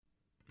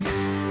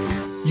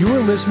You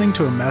are listening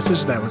to a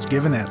message that was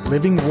given at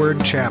Living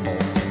Word Chapel,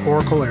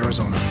 Oracle,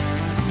 Arizona.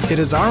 It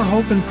is our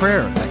hope and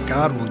prayer that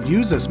God will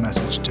use this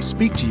message to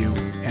speak to you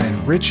and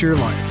enrich your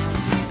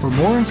life. For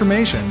more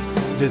information,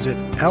 visit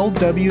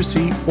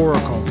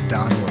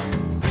lwcoracle.org.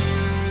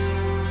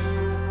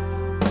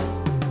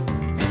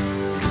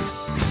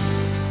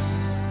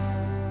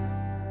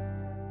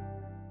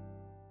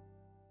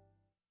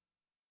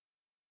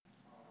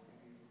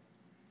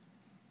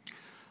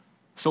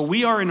 So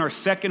we are in our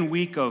second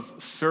week of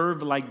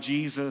Serve Like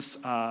Jesus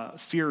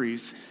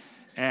series,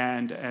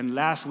 and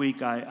last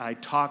week I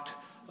talked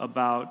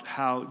about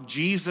how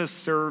Jesus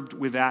served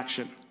with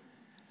action.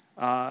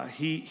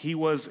 He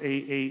was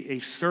a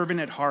servant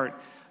at heart.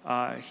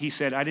 He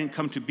said, "I didn't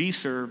come to be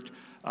served,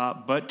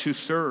 but to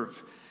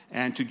serve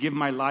and to give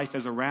my life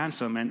as a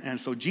ransom." And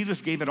so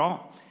Jesus gave it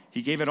all.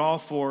 He gave it all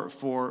for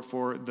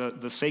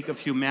the sake of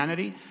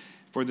humanity.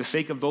 For the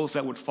sake of those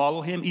that would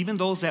follow him, even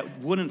those that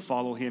wouldn't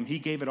follow him, he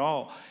gave it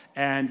all.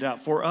 And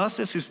for us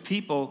as his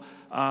people,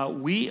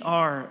 we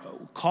are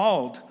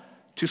called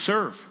to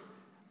serve.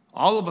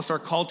 All of us are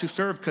called to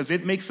serve because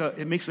it makes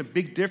a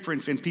big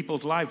difference in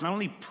people's lives, not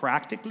only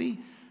practically,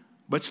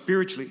 but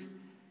spiritually.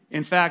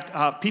 In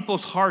fact,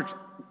 people's hearts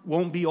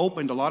won't be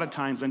opened a lot of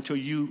times until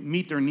you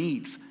meet their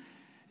needs.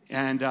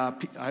 And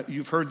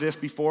you've heard this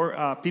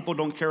before. People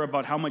don't care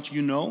about how much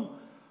you know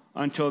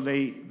until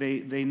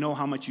they know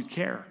how much you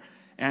care.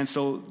 And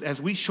so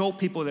as we show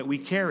people that we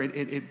care,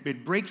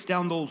 it breaks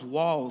down those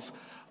walls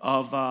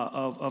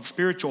of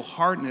spiritual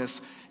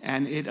hardness,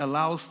 and it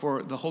allows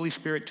for the Holy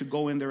Spirit to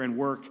go in there and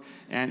work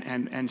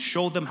and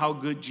show them how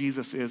good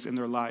Jesus is in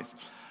their life.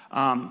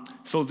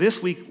 So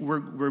this week,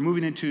 we're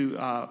moving into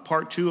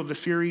part 2 of the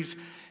series,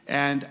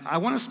 and I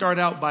want to start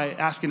out by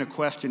asking a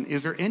question.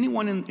 Is there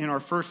anyone in our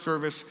first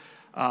service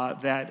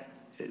that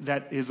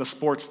is a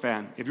sports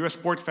fan? If you're a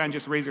sports fan,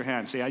 just raise your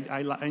hand. Say,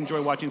 I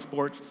enjoy watching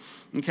sports.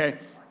 Okay.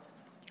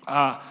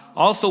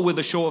 Also, with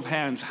a show of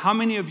hands, how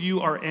many of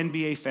you are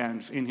NBA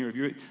fans in here? If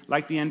you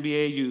like the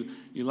NBA,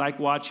 you like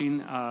watching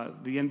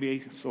the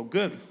NBA, so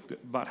good,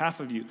 about half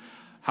of you.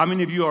 How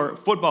many of you are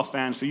football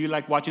fans, so you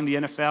like watching the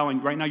NFL,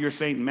 and right now you're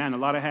saying, man, a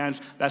lot of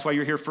hands, that's why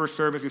you're here first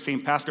service, you're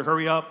saying, Pastor,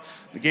 hurry up,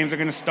 the games are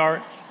going to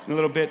start in a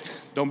little bit,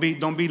 don't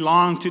be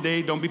long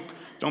today, don't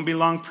be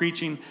long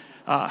preaching.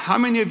 How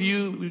many of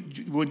you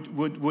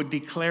would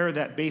declare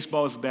that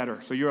baseball is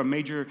better? So you're a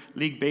Major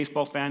League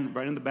Baseball fan,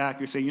 right in the back.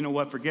 You're saying, you know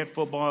what, forget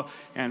football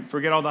and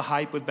forget all the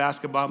hype with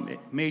basketball,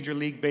 Major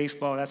League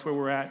Baseball, that's where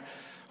we're at.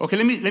 Okay,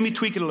 let me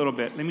tweak it a little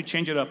bit. Let me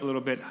change it up a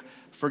little bit.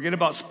 Forget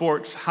about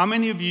sports. How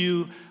many of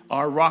you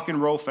are rock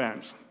and roll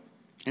fans?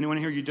 Anyone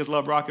here, you just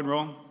love rock and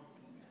roll?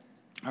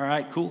 All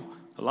right, cool.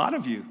 A lot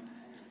of you.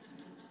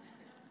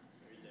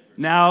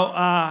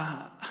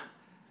 Now,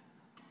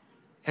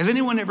 has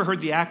anyone ever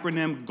heard the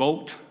acronym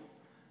GOAT?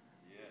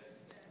 Yes.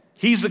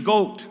 He's the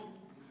GOAT.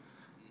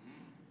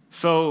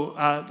 So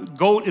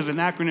GOAT is an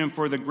acronym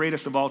for the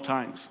greatest of all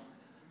times.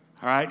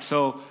 All right.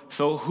 So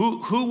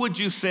who would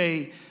you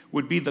say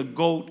would be the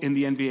GOAT in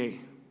the NBA?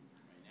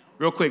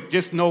 Real quick,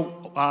 just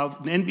know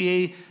the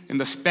NBA, in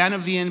the span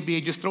of the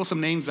NBA, just throw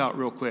some names out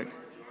real quick.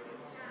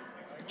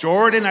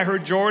 Jordan, I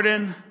heard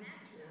Jordan.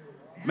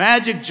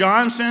 Magic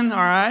Johnson, all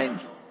right.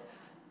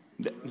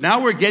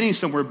 Now we're getting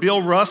somewhere.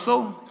 Bill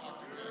Russell.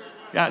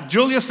 Yeah,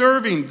 Julius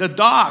Erving, the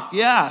Doc.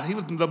 Yeah, he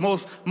was the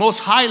most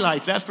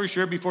highlights, that's for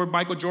sure, before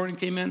Michael Jordan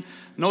came in,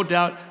 no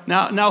doubt.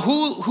 Now,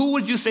 who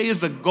would you say is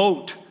the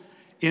GOAT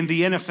in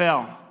the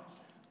NFL?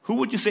 Who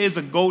would you say is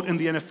the GOAT in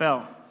the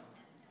NFL?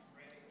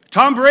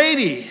 Tom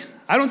Brady.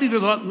 I don't think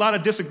there's a lot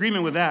of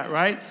disagreement with that,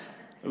 right?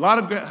 A lot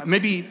of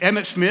maybe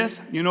Emmitt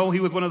Smith. You know, he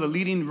was one of the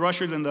leading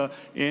rushers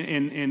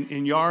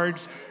in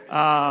yards.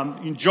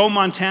 Joe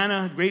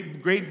Montana,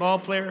 great ball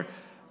player.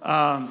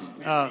 A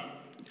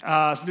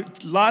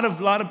lot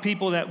of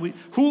people that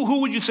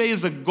who would you say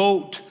is the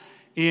GOAT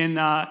in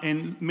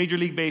Major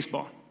League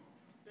Baseball?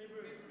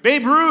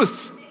 Babe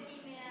Ruth.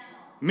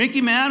 Mickey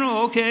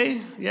Mantle.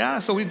 Okay, yeah.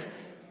 So we've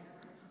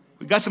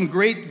got some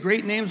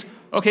great names.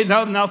 Okay,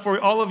 now for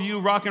all of you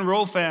rock and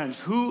roll fans,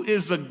 who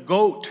is the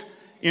GOAT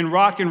in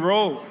rock and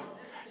roll?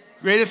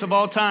 Greatest of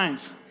all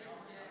times.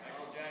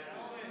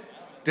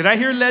 Did I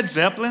hear Led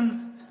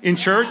Zeppelin in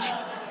church?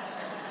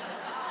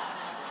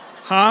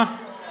 Huh?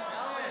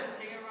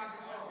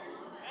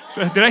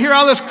 So did I hear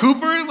Alice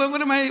Cooper?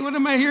 What am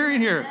I hearing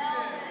here?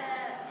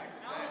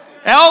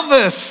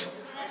 Elvis.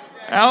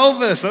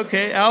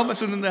 Okay. Elvis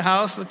is in the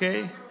house.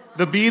 Okay.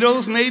 The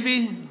Beatles,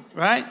 maybe,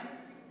 right?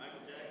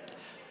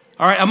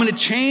 All right. I'm going to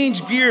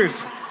change gears.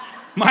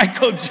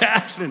 Michael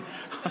Jackson.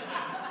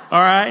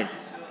 All right.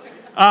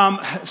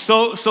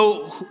 So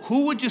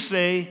who would you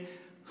say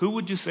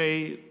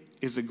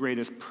is the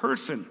greatest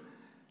person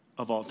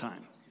of all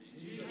time?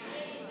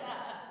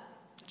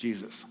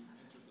 Jesus.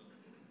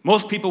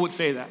 Most people would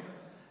say that.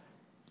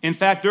 In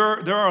fact,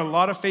 there are a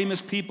lot of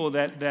famous people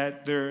that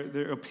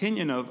their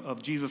opinion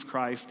of Jesus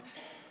Christ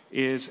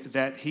is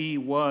that he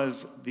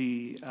was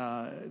the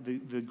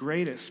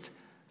greatest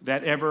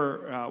that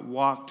ever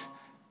walked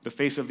the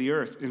face of the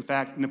earth. In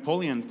fact,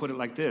 Napoleon put it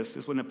like this.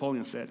 This is what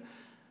Napoleon said.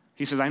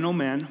 He says, I know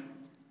men,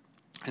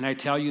 and I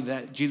tell you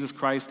that Jesus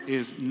Christ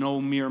is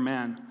no mere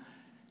man.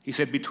 He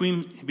said,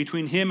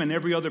 between him and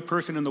every other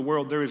person in the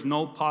world, there is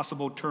no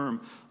possible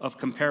term of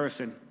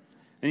comparison.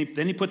 And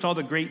then he puts all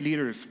the great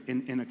leaders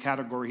in a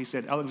category. He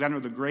said, Alexander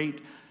the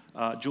Great,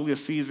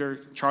 Julius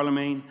Caesar,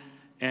 Charlemagne,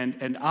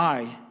 and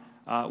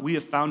we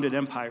have founded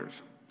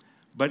empires.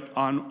 But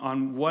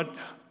on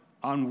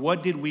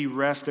what did we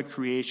rest the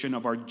creation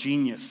of our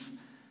genius?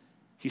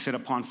 He said,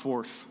 upon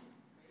force.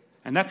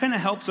 And that kind of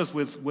helps us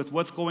with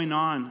what's going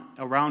on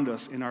around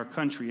us in our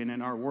country and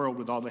in our world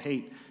with all the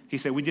hate. He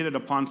said, we did it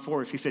upon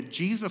force. He said,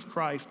 Jesus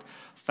Christ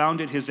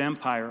founded his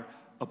empire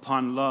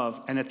upon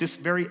love. And at this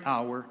very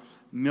hour,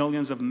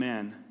 millions of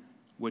men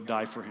would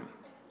die for him.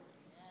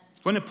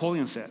 That's what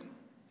Napoleon said.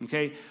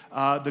 Okay,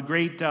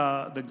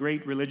 the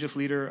great religious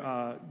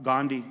leader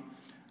Gandhi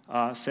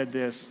said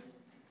this.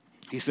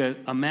 He said,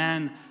 a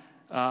man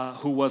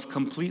who was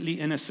completely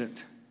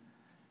innocent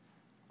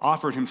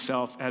offered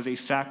himself as a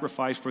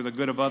sacrifice for the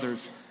good of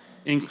others,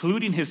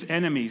 including his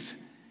enemies,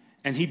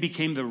 and he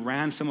became the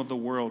ransom of the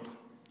world.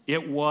 He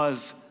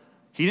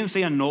didn't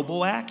say a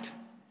noble act.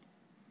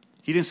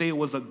 He didn't say it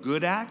was a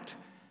good act.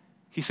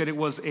 He said it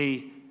was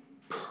a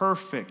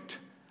perfect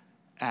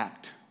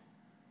act.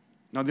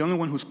 Now, the only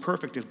one who's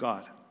perfect is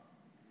God.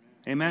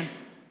 Amen?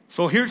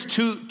 So here's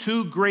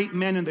two great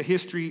men in the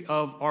history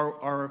of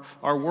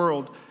our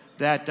world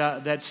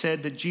that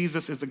said that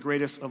Jesus is the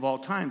greatest of all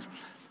times.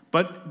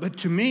 But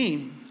to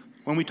me,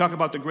 when we talk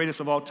about the greatest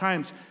of all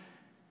times,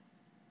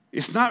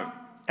 it's not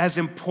as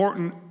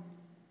important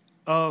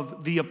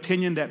of the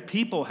opinion that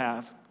people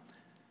have.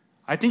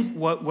 I think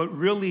what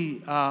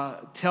really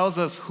tells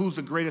us who's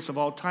the greatest of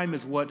all time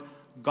is what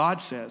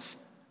God says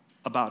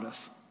about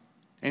us.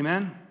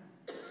 Amen?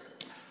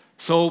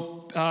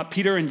 So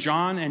Peter and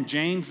John and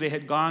James, they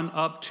had gone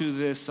up to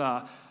this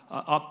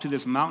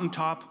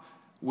mountaintop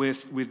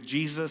with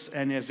Jesus,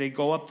 and as they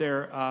go up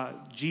there,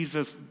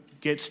 Jesus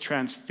gets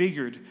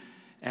transfigured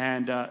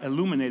and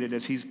illuminated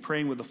as he's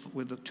praying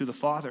to the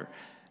Father.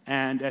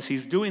 And as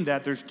he's doing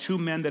that, there's two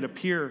men that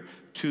appear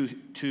to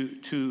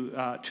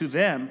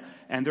them,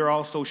 and they're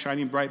also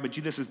shining bright. But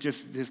Jesus is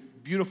just this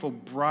beautiful,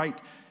 bright,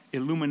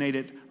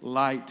 illuminated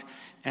light.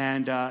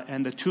 And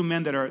the two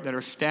men that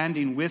are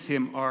standing with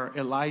him are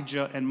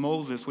Elijah and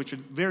Moses, which is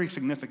very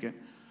significant.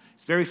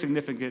 It's very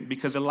significant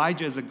because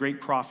Elijah is a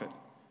great prophet.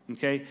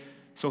 Okay,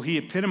 so he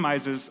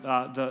epitomizes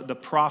the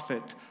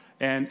prophet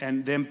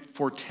and them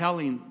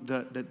foretelling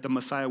that the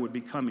Messiah would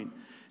be coming.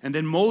 And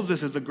then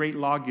Moses is a great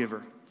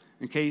lawgiver.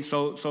 Okay,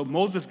 so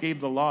Moses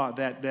gave the law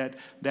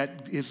that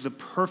is the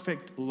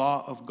perfect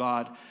law of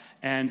God.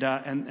 And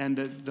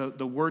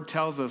the word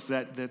tells us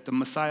that the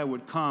Messiah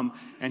would come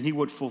and he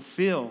would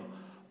fulfill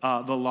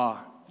the law.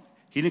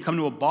 He didn't come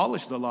to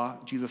abolish the law,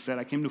 Jesus said.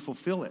 I came to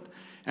fulfill it.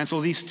 And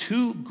so these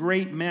two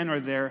great men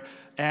are there,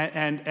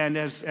 and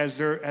as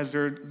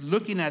they're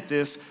looking at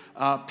this,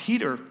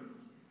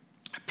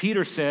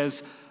 Peter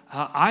says,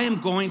 I am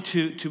going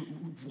to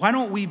why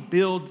don't we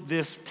build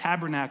this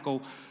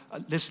tabernacle?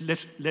 Let's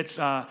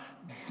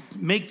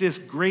make this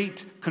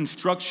great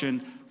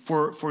construction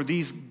for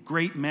these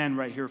great men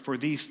right here, for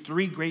these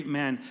three great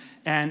men.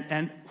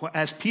 And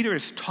as Peter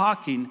is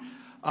talking,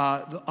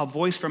 a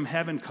voice from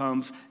heaven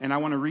comes, and I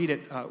want to read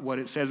it, what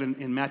it says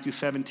in Matthew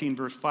 17,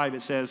 verse 5.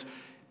 It says,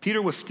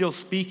 Peter was still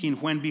speaking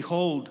when,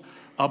 behold,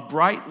 a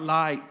bright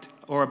light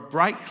or a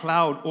bright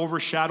cloud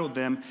overshadowed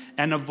them,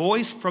 and a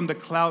voice from the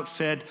cloud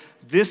said,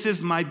 this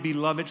is my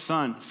beloved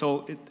Son.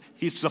 So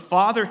he's the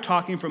Father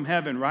talking from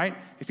heaven, right?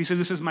 If he said,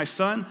 this is my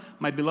Son,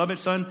 my beloved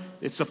Son,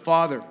 it's the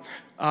Father,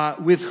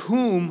 with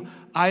whom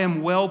I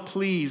am well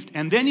pleased.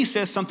 And then he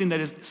says something that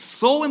is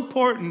so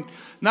important,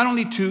 not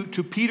only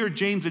to Peter,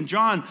 James, and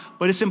John,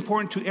 but it's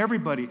important to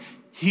everybody.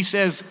 He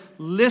says,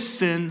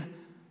 listen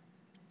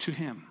to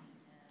him.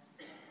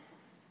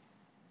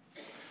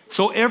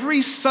 So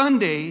every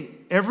Sunday,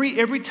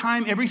 every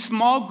time, every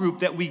small group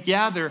that we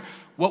gather,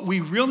 what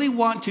we really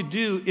want to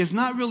do is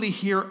not really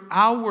hear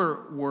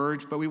our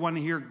words, but we want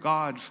to hear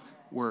God's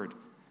word.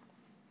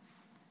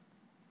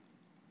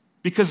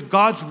 Because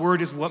God's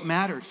word is what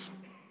matters.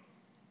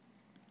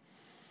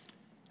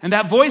 And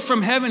that voice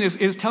from heaven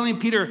is telling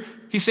Peter,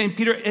 he's saying,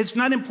 Peter, it's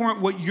not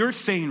important what you're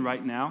saying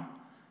right now.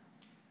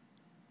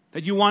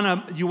 That you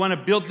want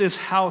to build this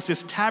house,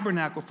 this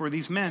tabernacle for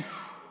these men.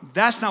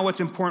 That's not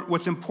what's important.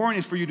 What's important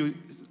is for you to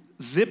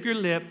zip your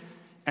lip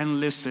and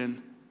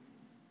listen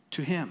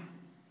to him.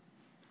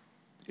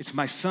 It's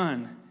my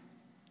Son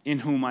in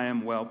whom I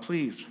am well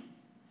pleased.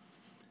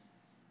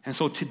 And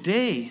so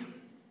today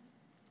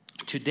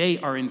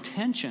our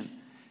intention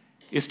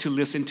is to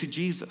listen to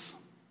Jesus.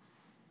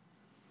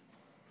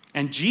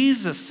 And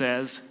Jesus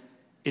says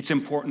it's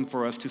important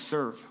for us to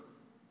serve.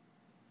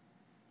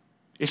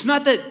 It's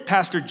not that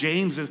Pastor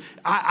James is,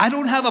 I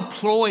don't have a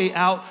ploy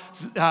out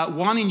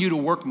wanting you to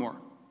work more.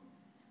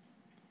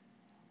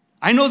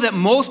 I know that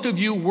most of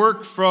you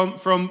work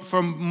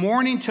from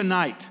morning to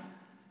night.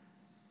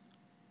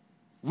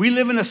 We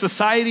live in a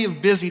society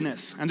of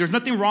busyness, and there's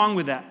nothing wrong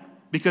with that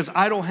because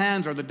idle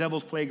hands are the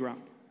devil's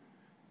playground.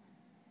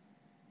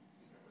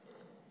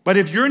 But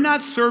if you're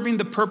not serving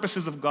the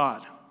purposes of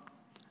God,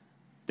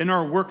 then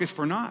our work is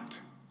for naught.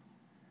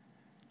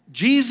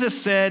 Jesus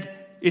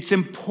said it's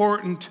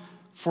important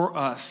for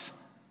us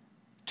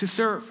to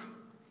serve.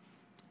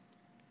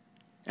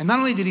 And not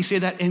only did he say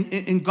that,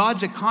 in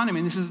God's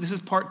economy, and this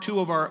is part 2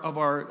 of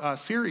our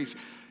series,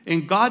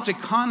 in God's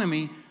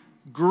economy,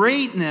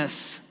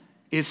 greatness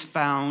is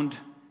found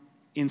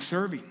in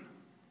serving.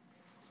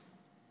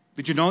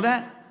 Did you know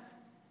that?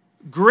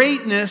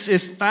 Greatness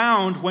is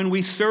found when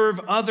we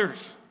serve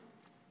others.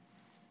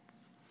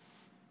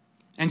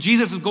 And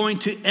Jesus is going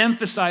to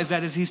emphasize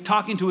that as he's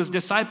talking to his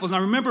disciples. Now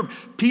remember,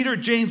 Peter,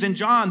 James, and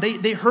John,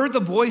 they heard the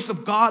voice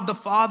of God the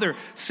Father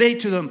say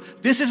to them,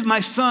 "This is my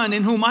Son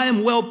in whom I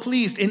am well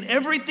pleased." In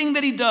everything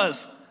that he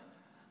does,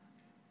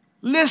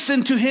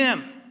 listen to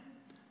him.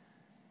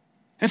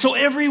 And so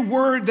every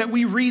word that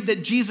we read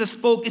that Jesus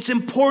spoke, it's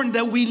important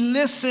that we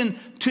listen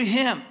to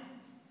him.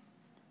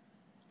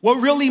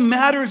 What really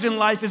matters in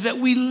life is that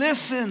we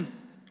listen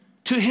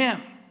to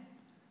him.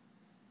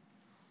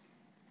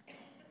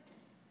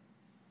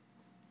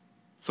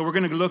 So we're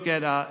going to look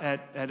at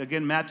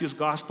again, Matthew's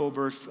Gospel,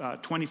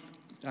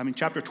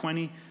 chapter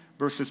 20,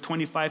 verses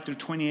 25 through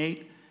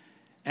 28.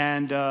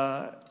 And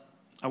I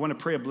want to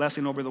pray a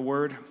blessing over the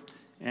word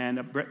and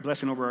a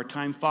blessing over our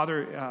time.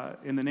 Father,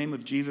 in the name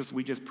of Jesus,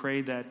 we just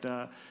pray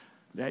that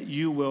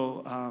you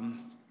will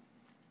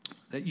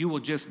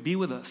just be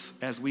with us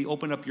as we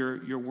open up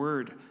your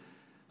word.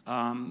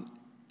 And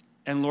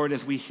Lord,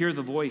 as we hear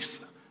the voice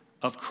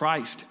of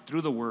Christ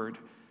through the word,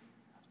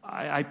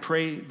 I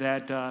pray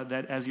that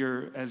as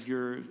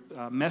your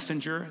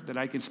messenger, that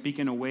I can speak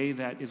in a way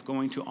that is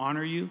going to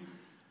honor you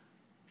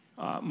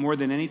more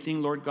than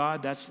anything, Lord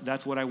God.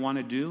 That's what I want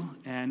to do,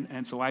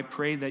 and so I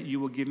pray that you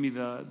will give me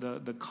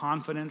the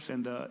confidence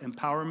and the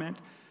empowerment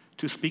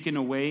to speak in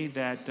a way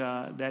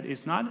that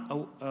is not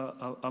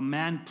a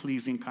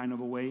man-pleasing kind of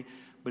a way,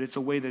 but it's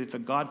a way that it's a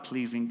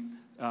God-pleasing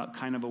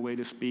kind of a way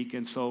to speak.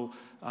 And so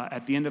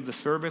at the end of the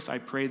service, I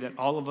pray that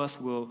all of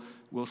us will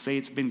say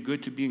it's been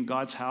good to be in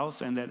God's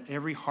house, and that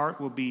every heart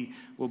will be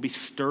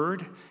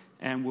stirred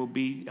and will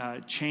be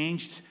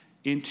changed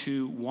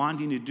into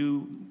wanting to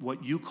do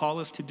what you call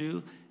us to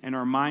do, and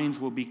our minds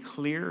will be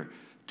clear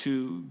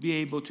to be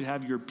able to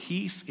have your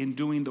peace in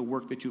doing the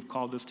work that you've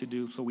called us to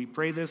do. So we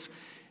pray this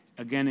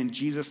again in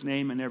Jesus'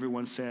 name, and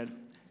everyone said,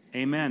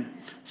 amen.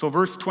 So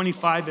verse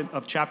 25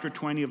 of chapter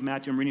 20 of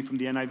Matthew, I'm reading from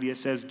the NIV, it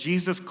says,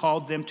 Jesus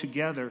called them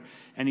together,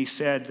 and he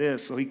said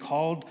this. So he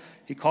called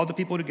the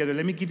people together.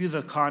 Let me give you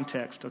the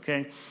context,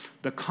 okay?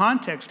 The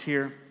context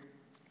here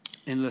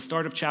in the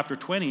start of chapter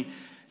 20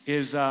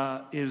 is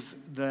that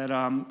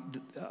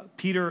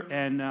Peter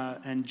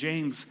and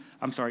James,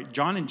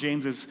 John and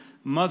James's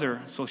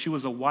mother, so she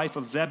was a wife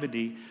of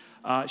Zebedee,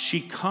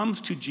 she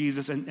comes to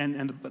Jesus,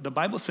 and the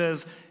Bible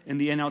says in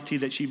the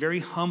NLT that she very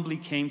humbly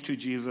came to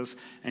Jesus,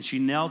 and she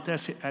knelt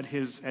at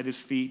his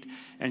feet,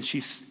 and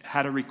she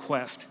had a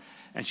request.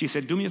 And she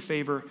said, do me a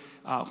favor,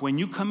 when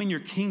you come in your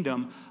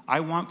kingdom,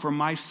 I want for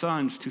my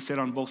sons to sit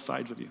on both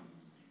sides of you.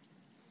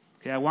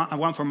 Okay, I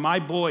want for my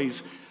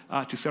boys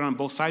to sit on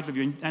both sides of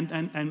you.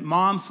 And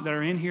moms that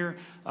are in here,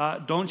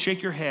 don't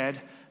shake your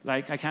head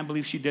like, I can't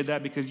believe she did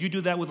that, because you do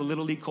that with the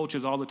Little League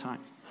coaches all the time.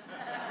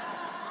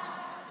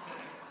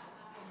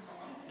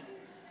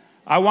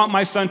 I want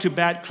my son to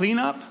bat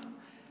cleanup,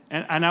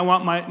 and I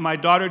want my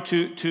daughter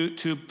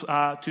to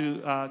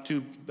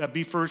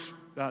be first,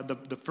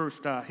 the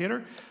first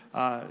hitter,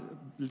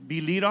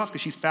 be leadoff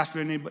because she's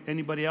faster than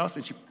anybody else,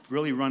 and she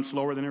really runs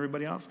slower than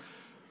everybody else.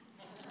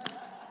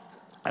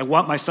 I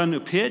want my son to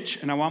pitch,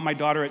 and I want my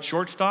daughter at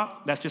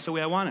shortstop. That's just the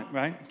way I want it,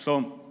 right?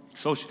 So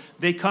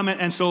they come in,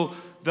 and so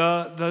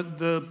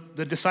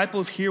the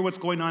disciples hear what's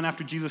going on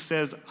after Jesus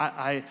says,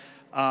 the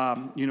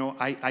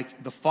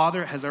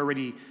Father has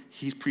already,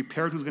 he's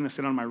prepared who's going to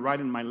sit on my right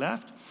and my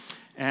left.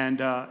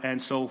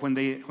 And so when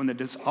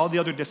all the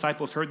other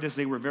disciples heard this,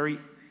 they were very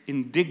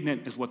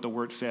indignant, is what the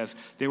word says.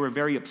 They were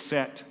very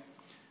upset.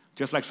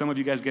 Just like some of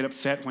you guys get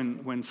upset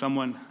when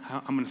someone,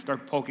 I'm going to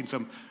start poking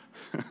some,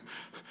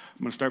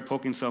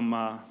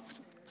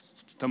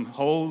 some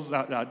holes,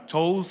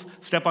 toes,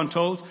 step on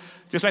toes.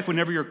 Just like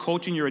whenever you're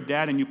coaching, you're a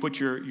dad and you put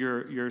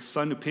your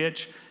son to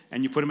pitch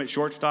and you put him at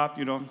shortstop,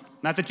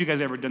 Not that you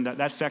guys ever done that.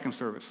 That's second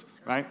service,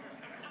 right?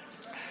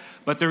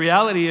 But the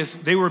reality is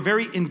they were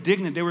very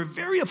indignant. They were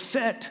very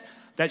upset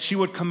that she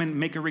would come and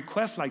make a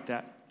request like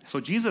that. So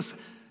Jesus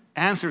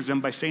answers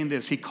them by saying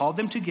this. He called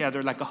them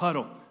together like a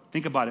huddle.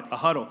 Think about it, a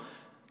huddle.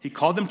 He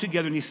called them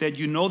together and he said,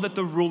 you know that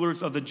the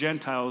rulers of the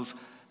Gentiles,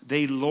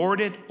 they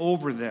lord it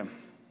over them.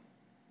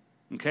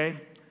 Okay?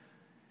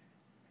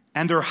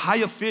 And their high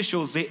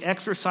officials, they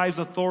exercise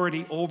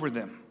authority over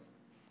them.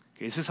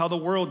 Okay, this is how the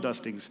world does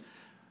things.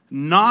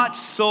 Not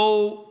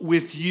so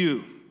with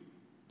you.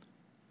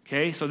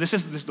 Okay, so this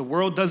the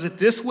world does it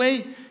this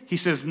way. He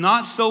says,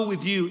 not so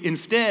with you.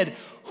 Instead,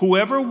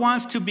 whoever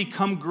wants to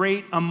become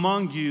great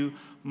among you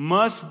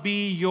must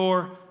be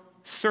your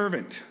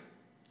servant.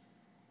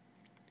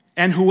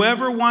 And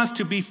whoever wants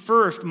to be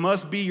first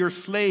must be your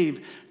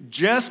slave,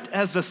 just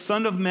as the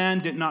Son of Man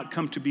did not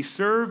come to be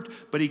served,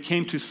 but he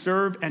came to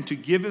serve and to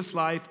give his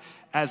life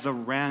as a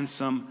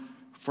ransom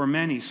for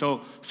many.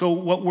 So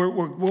what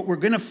we're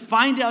going to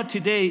find out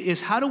today is,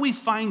 how do we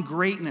find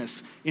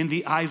greatness in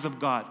the eyes of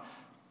God?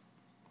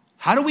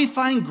 How do we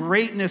find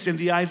greatness in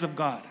the eyes of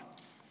God?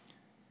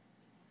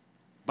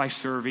 By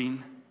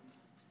serving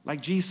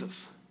like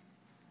Jesus.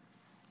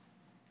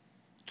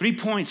 3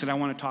 points that I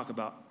want to talk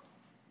about.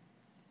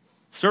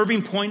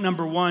 Serving point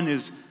number 1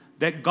 is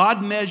that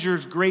God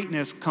measures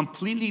greatness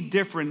completely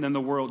different than the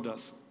world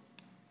does.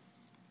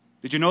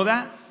 Did you know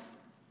that?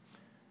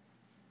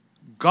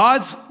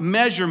 God's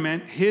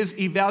measurement, his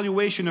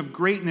evaluation of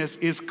greatness,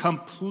 is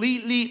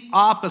completely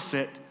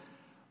opposite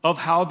of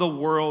how the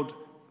world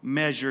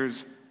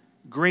measures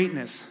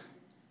greatness.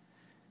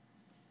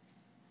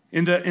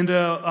 In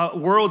the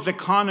world's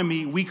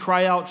economy, we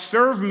cry out,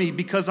 "Serve me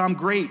because I'm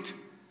great.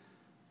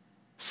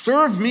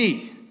 Serve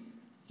me.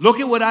 Look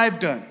at what I've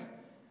done.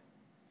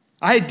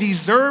 I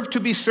deserve to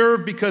be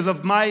served because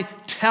of my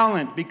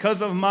talent,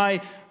 because of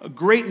my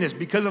greatness,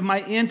 because of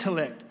my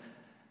intellect."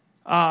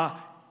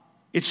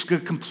 It's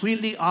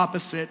completely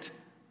opposite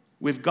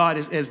with God.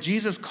 As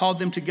Jesus called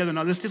them together.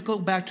 Now let's just go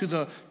back to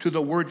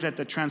the words at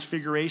the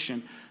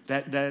Transfiguration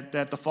that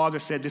the Father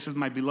said, "This is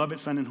my beloved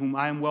Son in whom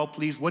I am well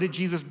pleased." What did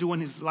Jesus do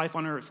in his life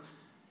on earth?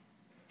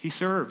 He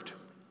served.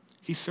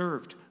 He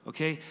served.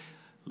 Okay?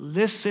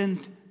 Listen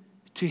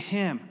to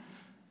him.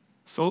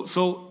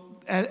 So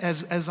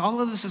as all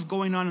of this is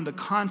going on in the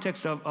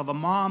context of a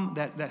mom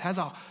that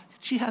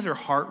she has her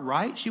heart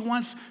right. She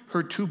wants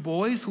her 2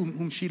 boys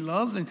whom she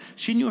loves, and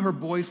she knew her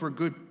boys were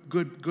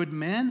good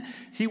men.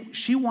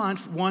 She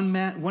wants one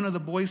of the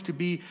boys to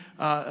be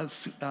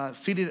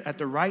seated at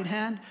the right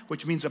hand,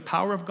 which means the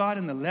power of God,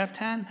 and the left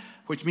hand,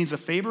 which means the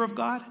favor of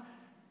God.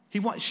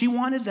 She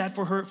wanted that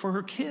for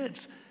her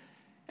kids.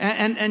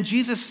 And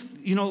Jesus,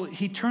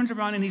 he turns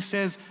around and he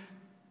says,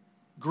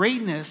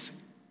 greatness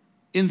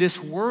in this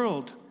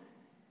world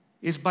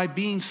is by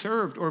being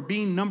served or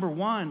being number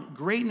 1.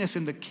 Greatness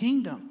in the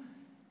kingdom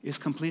is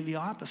completely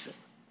opposite.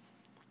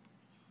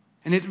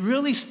 And it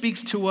really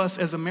speaks to us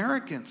as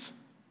Americans,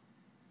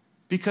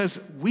 because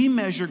we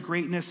measure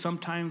greatness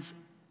sometimes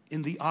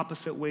in the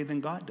opposite way than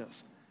God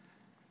does.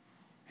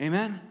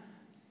 Amen?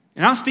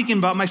 And I'm speaking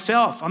about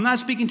myself. I'm not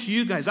speaking to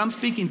you guys. I'm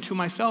speaking to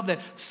myself, that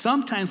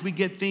sometimes we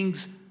get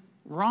things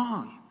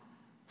wrong.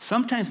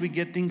 Sometimes we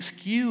get things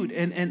skewed,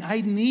 and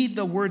I need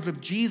the words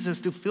of Jesus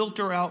to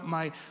filter out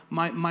my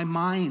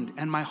mind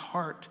and my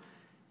heart.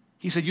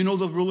 He said, the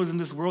rulers in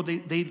this world,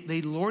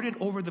 they lord it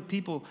over the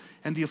people,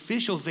 and the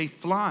officials, they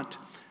flaunt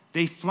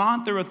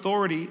their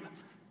authority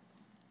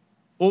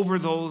over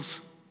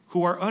those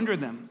who are under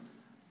them.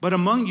 But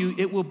among you,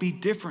 it will be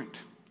different.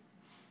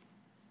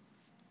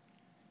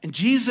 And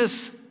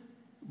Jesus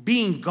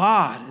being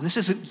God, and this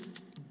is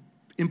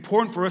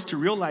important for us to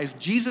realize,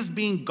 Jesus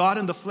being God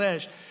in the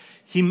flesh,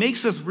 he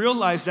makes us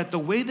realize that the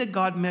way that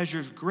God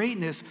measures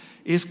greatness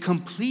is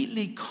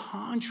completely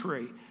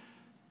contrary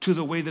to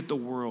the way that the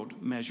world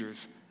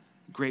measures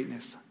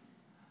greatness.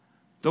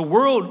 The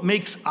world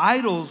makes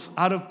idols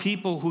out of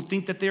people who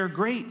think that they are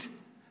great.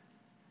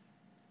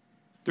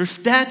 There's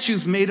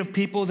statues made of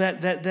people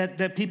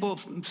that people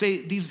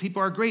say these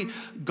people are great.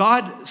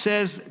 God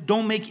says,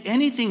 don't make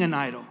anything an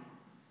idol.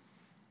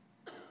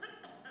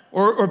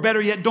 Or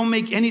better yet, don't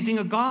make anything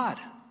a god.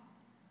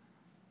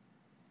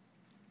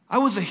 I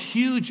was a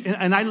huge,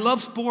 and I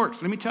love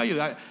sports. Let me tell you,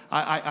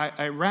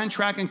 I ran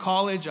track in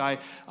college. I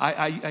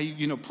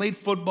played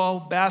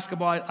football,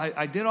 basketball.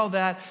 I did all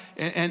that.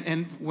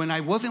 And when I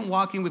wasn't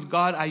walking with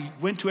God, I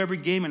went to every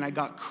game, and I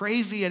got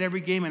crazy at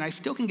every game. And I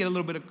still can get a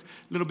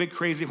little bit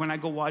crazy when I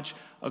go watch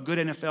a good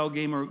NFL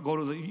game or go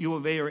to the U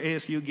of A or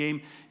ASU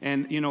game.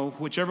 And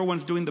whichever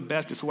one's doing the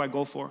best is who I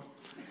go for.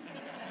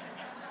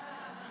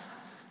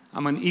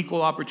 I'm an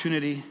equal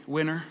opportunity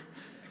winner.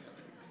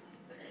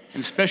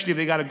 And especially if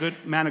they got a good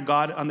man of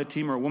God on the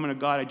team or a woman of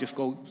God, I just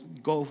go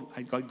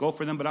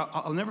for them. But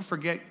I'll never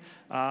forget,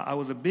 I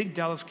was a big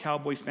Dallas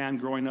Cowboys fan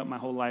growing up my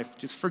whole life.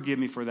 Just forgive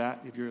me for that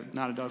if you're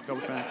not a Dallas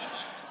Cowboys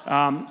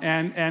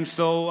fan.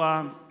 So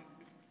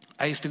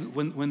I used to,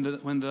 when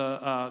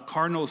the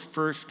Cardinals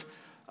first,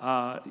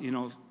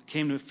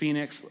 came to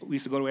Phoenix, we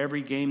used to go to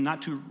every game,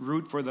 not to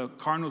root for the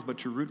Cardinals, but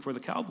to root for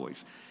the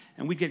Cowboys.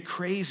 And we'd get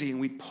crazy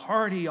and we'd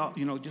party,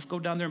 just go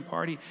down there and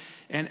party.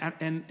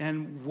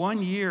 And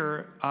one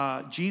year,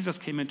 Jesus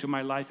came into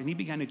my life and he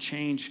began to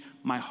change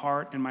my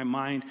heart and my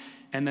mind.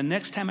 And the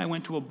next time I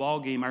went to a ball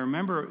game, I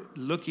remember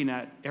looking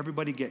at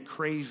everybody get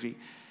crazy.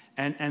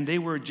 And they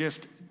were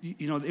just,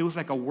 it was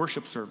like a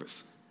worship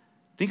service.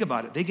 Think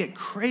about it. They get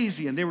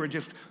crazy and they were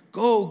just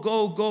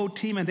go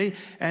team. And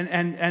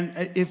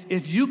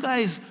if you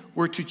guys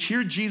were to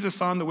cheer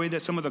Jesus on the way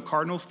that some of the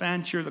Cardinals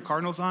fans cheer the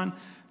Cardinals on,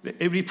 it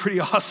would be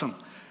pretty awesome.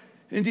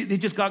 And they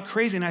just got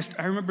crazy. And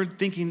I remember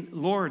thinking,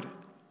 Lord,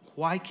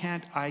 why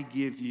can't I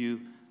give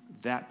you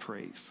that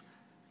praise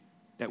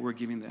that we're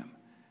giving them?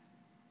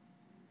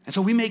 And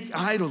so we make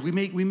idols. We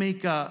make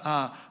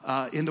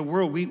in the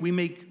world, we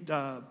make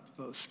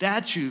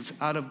statues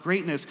out of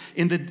greatness.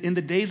 In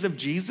the days of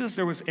Jesus,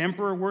 there was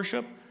emperor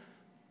worship.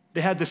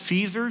 They had the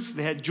Caesars.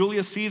 They had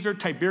Julius Caesar,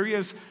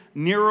 Tiberius,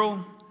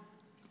 Nero,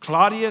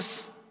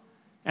 Claudius.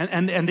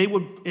 And they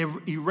would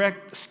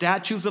erect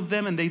statues of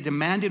them, and they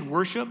demanded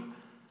worship.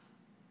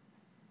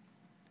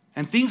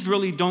 And things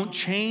really don't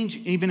change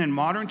even in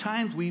modern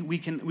times. We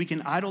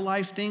can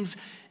idolize things,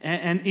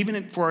 and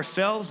even for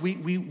ourselves,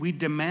 we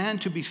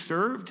demand to be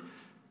served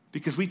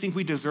because we think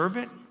we deserve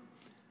it.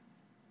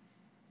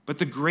 But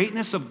the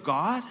greatness of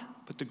God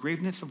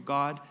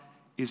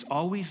is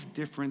always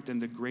different than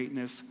the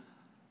greatness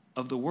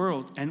of the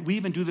world. And we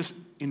even do this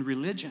in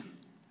religion.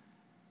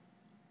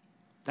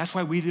 That's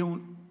why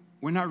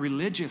we're not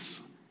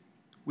religious.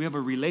 We have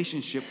a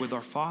relationship with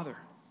our Father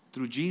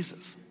through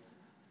Jesus.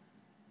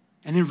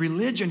 And in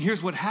religion,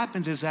 here's what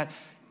happens is that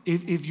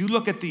if you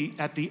look at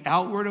the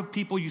outward of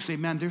people, you say,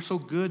 man, they're so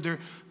good. They're,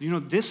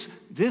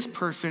 this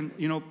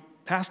person,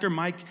 Pastor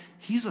Mike,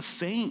 he's a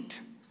saint.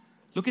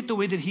 Look at the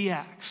way that he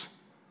acts.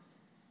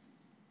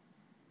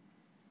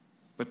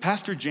 But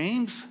Pastor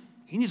James,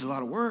 he needs a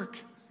lot of work.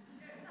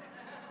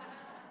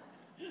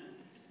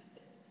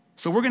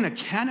 So we're going to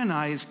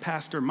canonize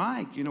Pastor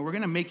Mike. We're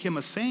going to make him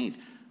a saint.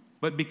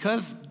 But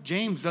because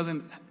James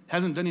hasn't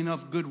done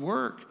enough good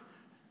work,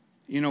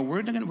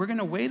 we're going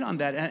to wait on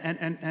that.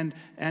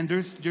 And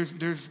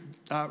there's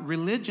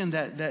religion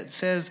that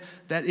says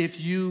that if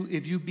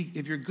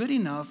you're good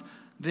enough,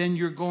 then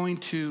you're going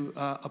to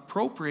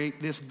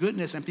appropriate this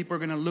goodness, and people are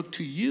going to look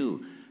to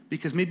you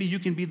because maybe you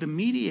can be the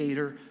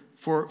mediator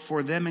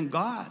for them and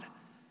God.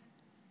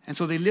 And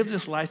so they live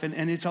this life,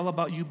 and it's all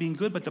about you being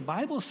good. But the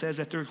Bible says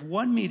that there's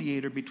one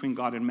mediator between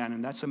God and man,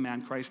 and that's the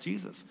man Christ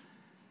Jesus.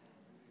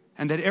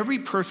 And that every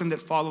person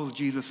that follows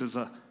Jesus is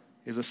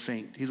a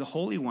saint. He's a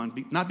holy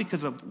one, not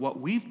because of what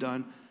we've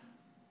done,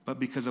 but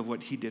because of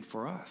what he did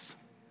for us.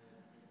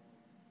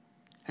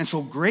 And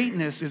so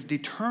greatness is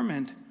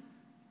determined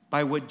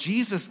by what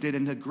Jesus did,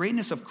 and the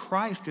greatness of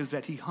Christ is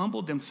that he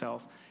humbled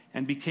himself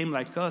and became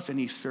like us, and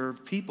he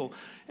served people.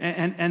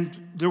 And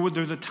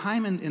there's a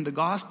time in the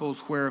Gospels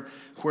where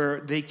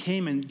they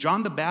came, and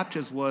John the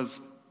Baptist was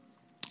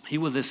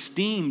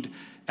esteemed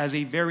as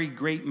a very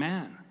great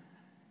man.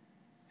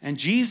 And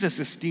Jesus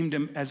esteemed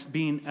him as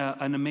being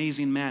an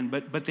amazing man.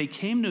 But they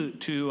came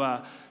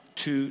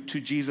to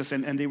Jesus,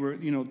 and they were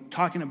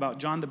talking about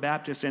John the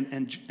Baptist.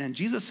 And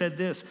Jesus said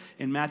this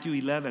in Matthew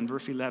 11,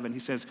 verse 11. He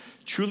says,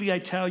 "Truly I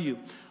tell you,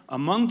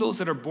 among those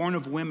that are born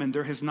of women,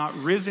 there has not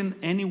risen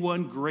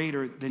anyone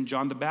greater than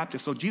John the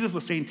Baptist." So Jesus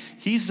was saying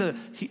he's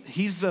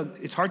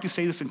it's hard to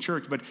say this in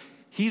church, but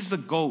he's the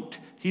GOAT.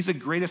 He's the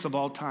greatest of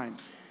all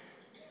times.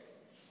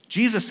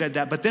 Jesus said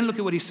that, but then look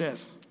at what he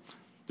says.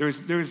 There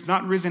is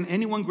not risen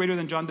anyone greater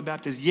than John the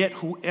Baptist, yet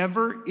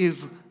whoever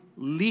is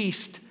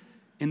least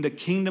in the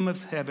kingdom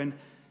of heaven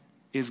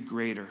is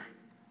greater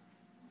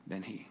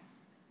than he.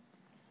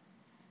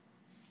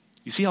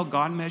 You see how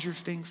God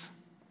measures things?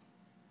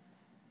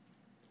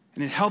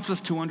 And it helps us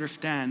to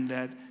understand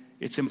that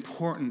it's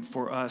important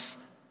for us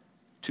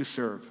to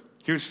serve.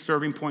 Here's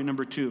serving point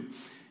number 2.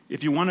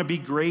 If you want to be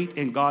great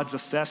in God's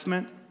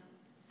assessment,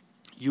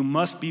 you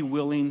must be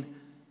willing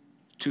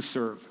to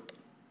serve.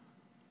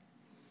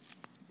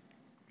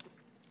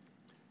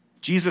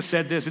 Jesus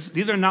said this.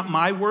 These are not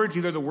my words.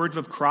 These are the words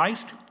of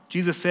Christ.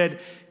 Jesus said,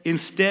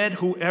 "Instead,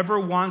 whoever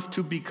wants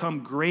to become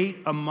great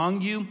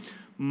among you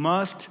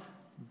must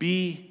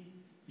be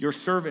your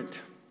servant."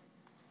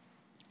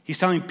 He's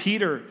telling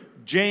Peter,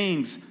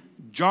 James,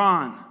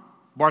 John,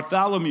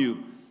 Bartholomew,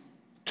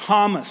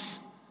 Thomas,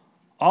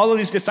 all of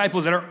these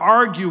disciples that are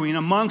arguing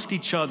amongst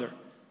each other.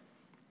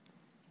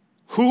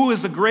 Who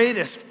is the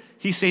greatest?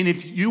 He's saying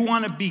if you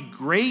want to be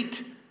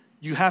great,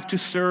 you have to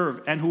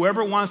serve. And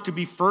whoever wants to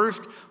be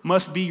first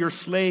must be your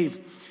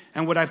slave.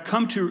 And what I've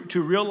come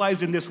to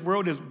realize in this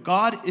world is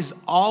God is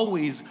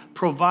always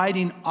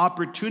providing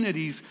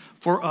opportunities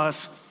for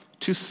us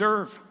to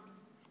serve.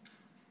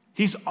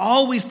 He's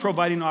always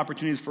providing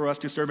opportunities for us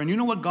to serve. And you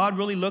know what God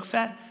really looks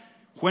at?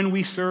 When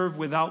we serve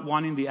without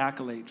wanting the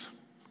accolades.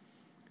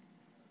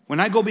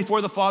 When I go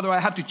before the Father, I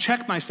have to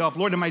check myself.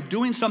 Lord, am I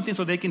doing something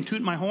so they can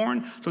toot my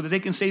horn, so that they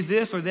can say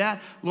this or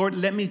that? Lord,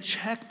 let me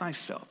check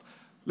myself.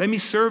 Let me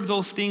serve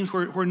those things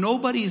where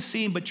nobody is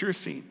seeing but you're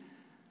seeing.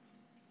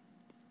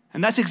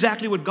 And that's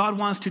exactly what God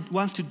wants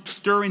to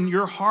stir in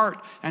your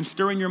heart and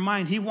stir in your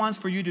mind. He wants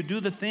for you to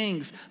do the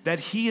things that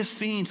he is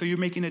seeing, so you're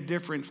making a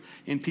difference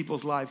in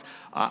people's lives.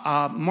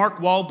 Mark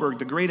Wahlberg,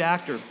 the great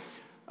actor,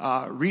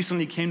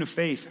 recently came to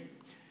faith.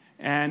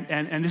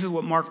 And this is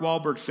what Mark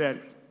Wahlberg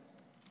said.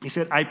 He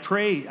said, I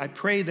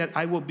pray that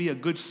I will be a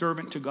good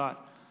servant to God.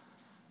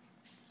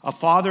 A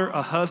father,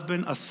 a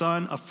husband, a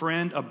son, a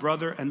friend, a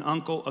brother, an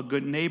uncle, a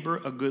good neighbor,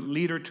 a good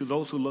leader to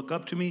those who look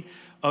up to me,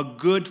 a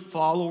good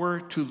follower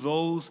to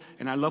those,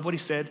 and I love what he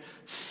said,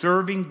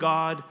 serving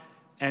God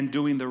and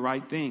doing the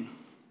right thing.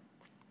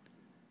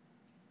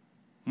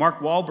 Mark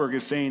Wahlberg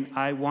is saying,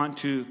 I want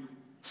to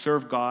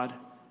serve God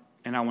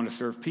and I want to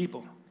serve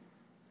people.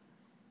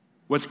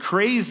 What's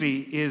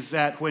crazy is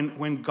that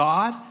when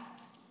God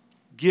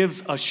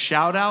gives a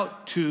shout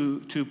out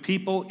to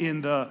people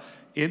in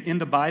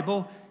the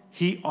Bible,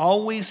 he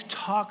always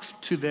talks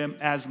to them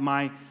as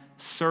my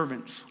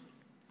servants.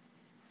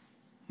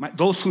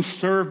 Those who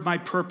serve my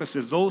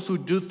purposes, those who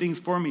do things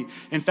for me.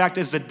 In fact,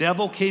 as the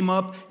devil came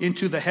up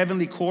into the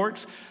heavenly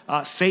courts,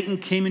 Satan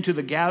came into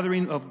the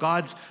gathering of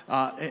God's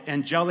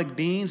angelic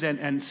beings,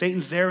 and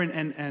Satan's there,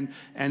 and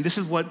this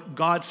is what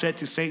God said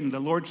to Satan. The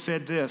Lord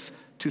said this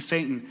to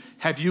Satan: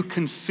 have you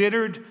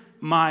considered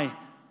my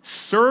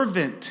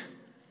servant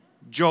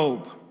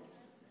Job?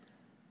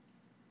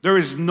 There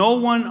is no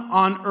one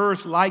on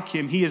earth like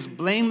him. He is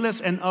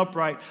blameless and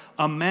upright,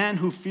 a man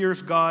who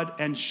fears God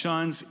and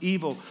shuns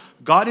evil.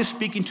 God is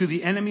speaking to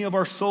the enemy of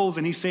our souls,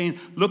 and he's saying,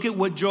 look at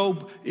what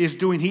Job is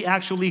doing. He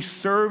actually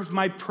serves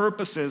my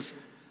purposes.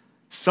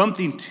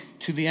 Something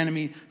to the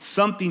enemy,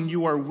 something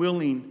you are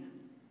willing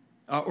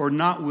or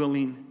not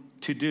willing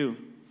to do.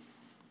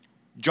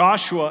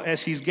 Joshua,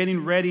 as he's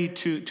getting ready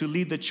to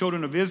lead the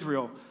children of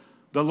Israel,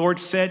 the Lord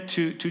said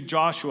to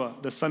Joshua,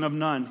 the son of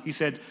Nun, he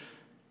said,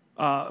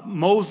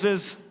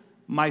 Moses,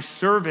 my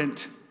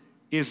servant,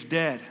 is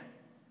dead.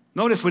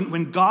 Notice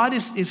when God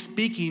is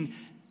speaking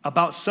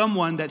about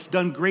someone that's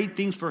done great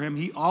things for him,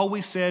 he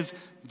always says,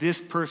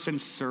 this person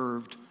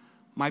served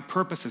my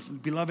purposes.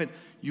 Beloved,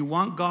 you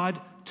want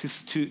God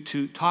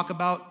to talk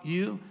about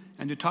you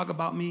and to talk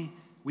about me?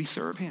 We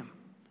serve him.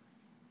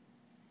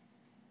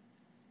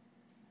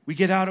 We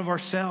get out of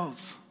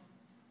ourselves.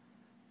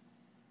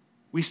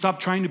 We stop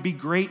trying to be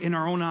great in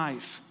our own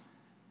eyes.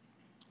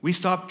 We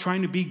stop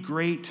trying to be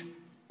great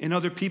in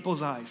other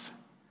people's eyes.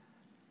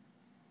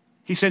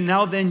 He said,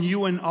 now then,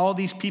 you and all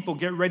these people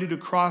get ready to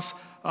cross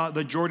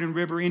the Jordan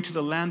River into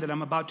the land that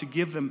I'm about to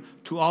give them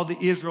to all the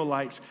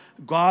Israelites.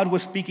 God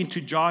was speaking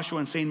to Joshua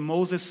and saying,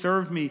 Moses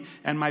served me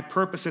and my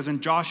purposes,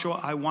 and Joshua,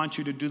 I want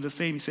you to do the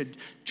same. He said,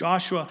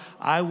 Joshua,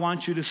 I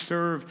want you to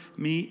serve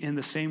me in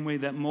the same way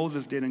that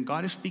Moses did. And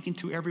God is speaking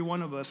to every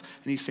one of us,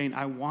 and he's saying,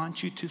 I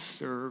want you to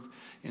serve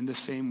in the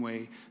same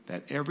way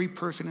that every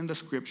person in the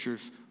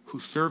scriptures who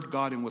served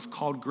God and was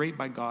called great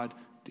by God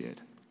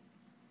did.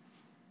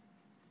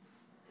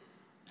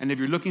 And if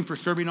you're looking for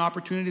serving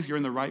opportunities, you're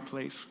in the right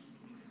place.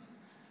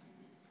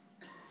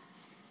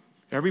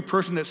 Every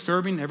person that's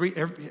serving,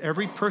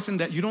 every person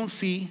that you don't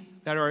see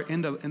that are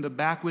in the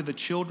back with the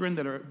children,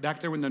 that are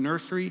back there in the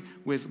nursery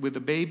with the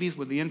babies,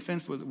 with the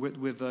infants,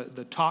 with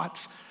the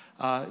tots.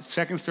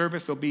 Second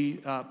service, there'll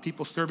be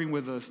people serving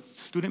with the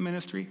student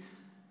ministry.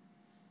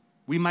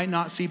 We might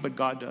not see, but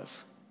God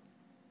does.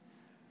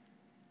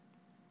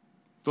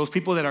 Those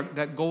people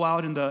that go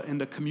out in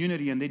the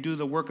community and they do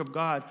the work of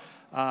God,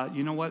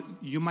 you know what?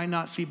 You might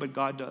not see, but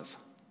God does.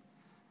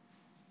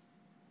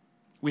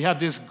 We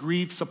have this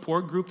grief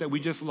support group that we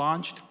just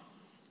launched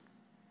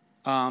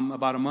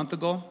about a month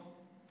ago.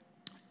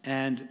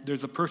 And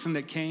there's a person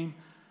that came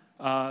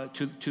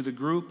to the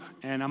group,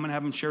 and I'm going to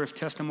have him share his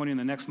testimony in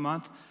the next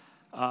month.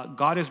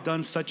 God has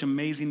done such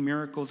amazing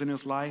miracles in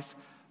his life,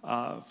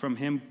 from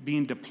him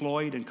being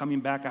deployed and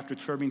coming back after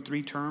serving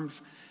 3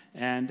 terms.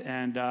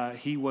 And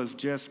he was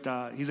just,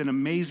 he's an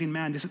amazing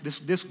man.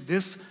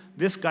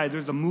 This guy,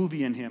 there's a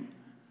movie in him.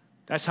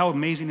 That's how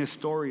amazing his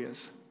story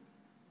is.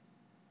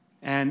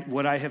 And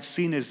what I have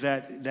seen is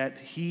that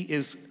he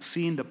is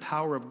seeing the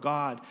power of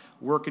God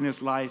work in his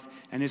life,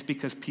 and it's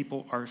because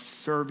people are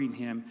serving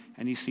him,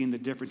 and he's seeing the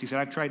difference. He said,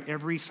 I've tried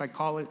every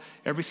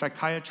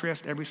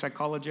psychiatrist, every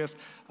psychologist,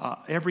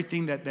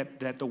 everything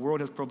that the world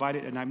has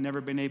provided, and I've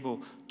never been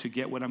able to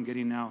get what I'm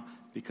getting now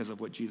because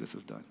of what Jesus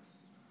has done.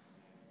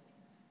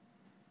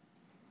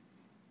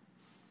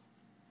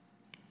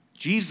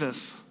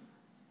 Jesus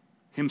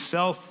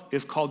himself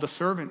is called the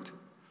servant.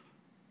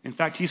 In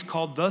fact, he's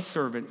called the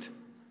servant.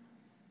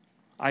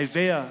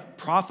 Isaiah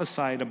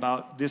prophesied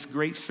about this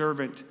great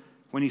servant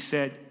when he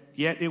said,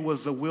 yet it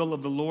was the will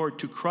of the Lord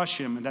to crush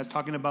him. And that's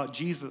talking about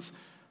Jesus.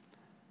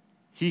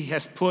 He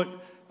has put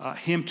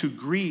him to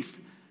grief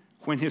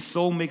when his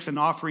soul makes an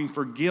offering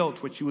for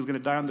guilt, which he was going to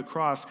die on the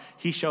cross.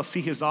 He shall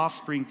see his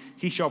offspring.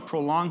 He shall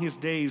prolong his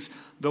days.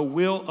 The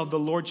will of the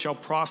Lord shall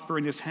prosper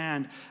in his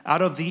hand.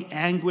 Out of the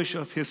anguish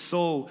of his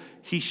soul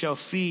he shall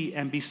see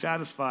and be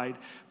satisfied.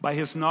 By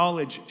his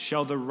knowledge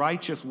shall the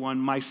righteous one,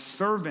 my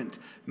servant,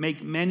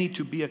 make many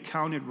to be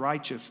accounted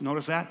righteous.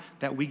 Notice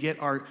that we get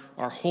our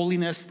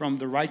holiness from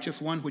the righteous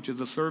one, which is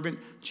the servant,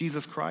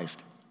 Jesus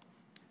Christ.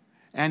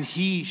 And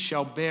he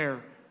shall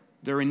bear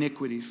their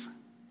iniquities.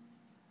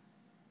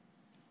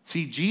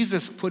 See,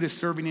 Jesus put his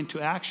serving into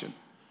action.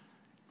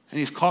 And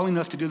he's calling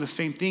us to do the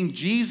same thing.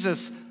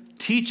 Jesus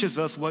teaches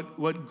us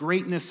what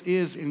greatness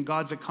is in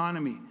God's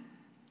economy.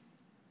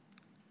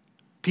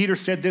 Peter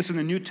said this in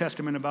the New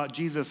Testament about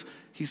Jesus.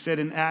 He said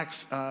in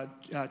Acts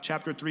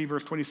chapter 3,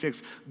 verse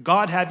 26,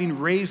 God, having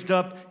raised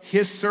up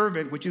his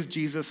servant, which is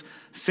Jesus,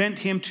 sent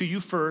him to you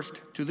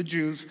first, to the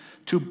Jews,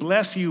 to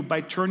bless you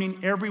by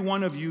turning every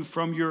one of you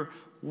from your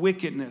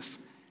wickedness.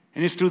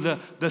 And it's through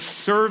the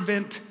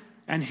servant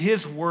and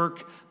his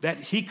work, that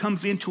he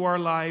comes into our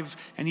lives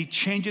and he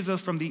changes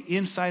us from the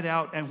inside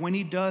out. And when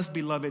he does,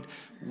 beloved,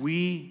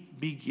 we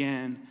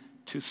begin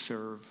to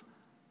serve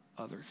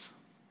others.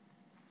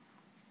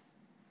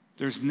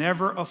 There's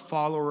never a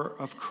follower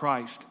of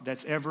Christ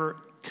that's ever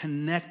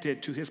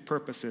connected to his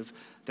purposes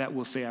that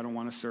will say, I don't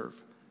want to serve.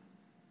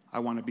 I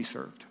want to be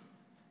served.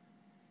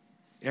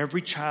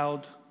 Every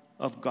child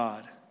of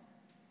God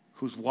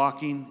who's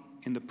walking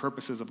in the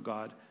purposes of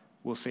God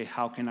will say,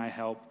 how can I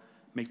help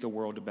make the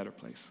world a better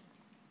place?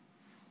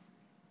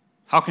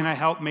 How can I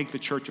help make the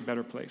church a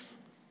better place?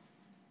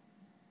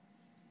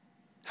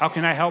 How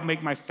can I help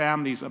make my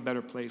families a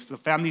better place? The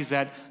families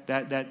that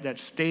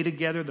stay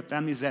together, the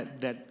families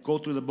that go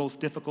through the most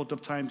difficult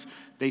of times,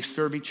 they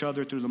serve each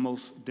other through the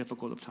most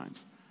difficult of times.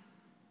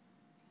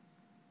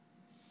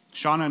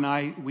 Shauna and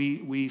I,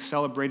 we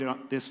celebrated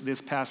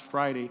this past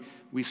Friday,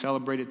 we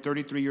celebrated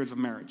 33 years of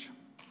marriage.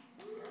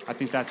 I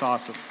think that's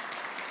awesome.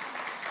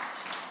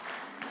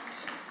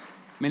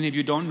 Many of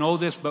you don't know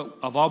this, but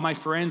of all my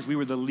friends, we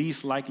were the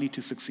least likely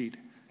to succeed.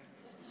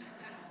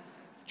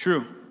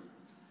 True.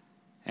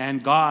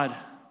 And God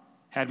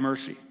had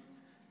mercy.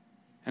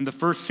 And the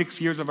first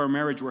 6 years of our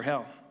marriage were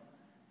hell.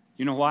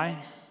 You know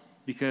why?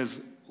 Because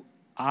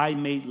I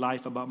made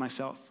life about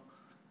myself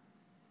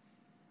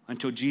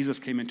until Jesus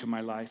came into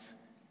my life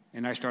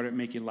and I started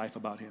making life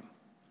about him.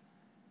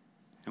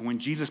 And when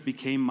Jesus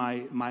became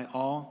my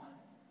all,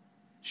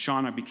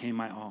 Shauna became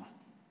my all.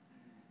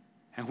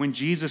 And when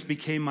Jesus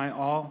became my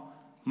all,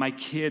 my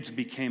kids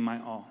became my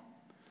all.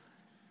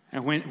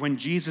 And when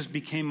Jesus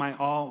became my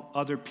all,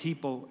 other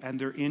people and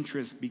their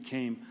interests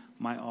became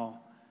my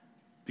all.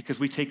 Because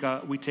we take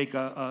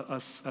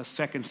a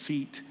second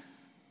seat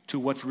to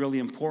what's really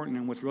important,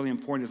 and what's really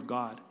important is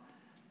God.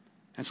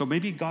 And so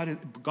maybe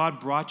God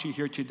brought you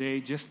here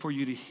today just for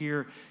you to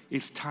hear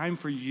it's time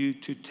for you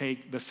to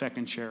take the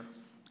second chair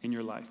in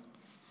your life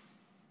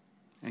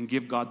and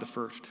give God the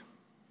first.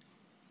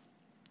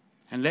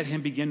 And let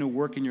him begin to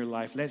work in your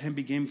life. Let him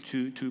begin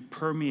to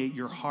permeate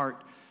your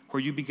heart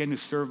where you begin to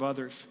serve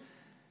others.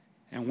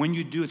 And when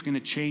you do, it's going to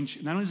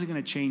change. Not only is it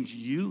going to change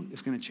you,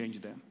 it's going to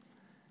change them.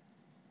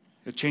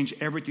 It'll change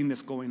everything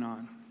that's going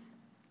on.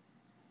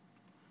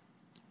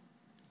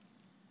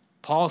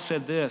 Paul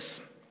said this.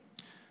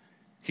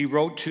 He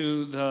wrote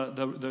to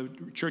the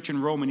church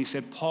in Rome, and he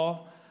said,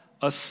 Paul,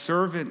 a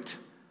servant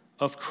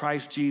of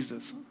Christ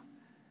Jesus.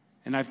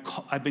 And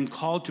I've been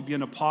called to be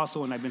an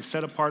apostle, and I've been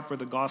set apart for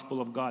the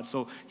gospel of God.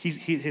 So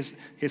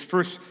his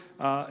first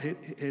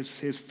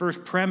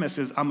premise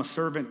is, I'm a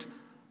servant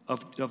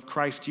of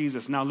Christ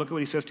Jesus. Now look at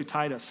what he says to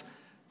Titus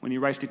when he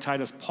writes to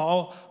Titus,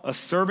 Paul, a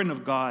servant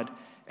of God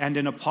and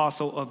an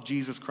apostle of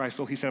Jesus Christ.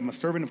 So he said, I'm a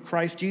servant of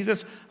Christ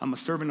Jesus, I'm a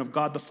servant of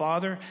God the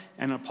Father,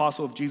 and an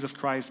apostle of Jesus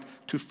Christ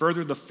to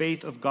further the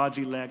faith of God's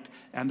elect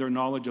and their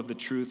knowledge of the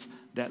truth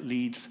that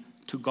leads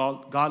to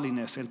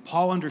godliness. And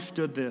Paul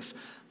understood this,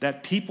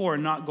 that people are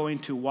not going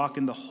to walk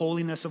in the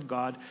holiness of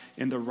God,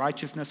 in the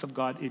righteousness of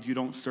God, if you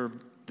don't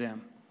serve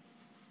them.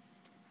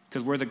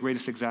 Because we're the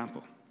greatest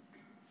example.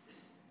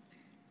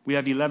 We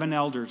have 11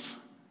 elders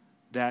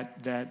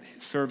that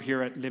serve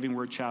here at Living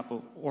Word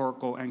Chapel,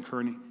 Oracle, and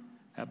Kearney,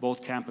 at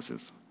both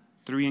campuses.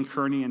 3 in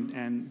Kearney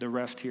and the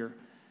rest here.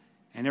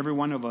 And every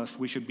one of us,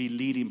 we should be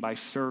leading by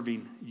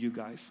serving you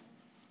guys.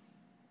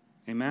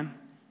 Amen?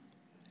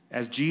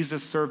 As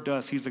Jesus served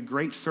us, he's a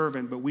great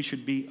servant, but we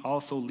should be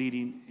also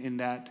leading in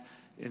that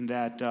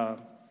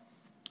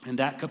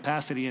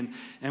capacity.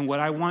 And what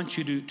I want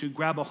you to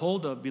grab a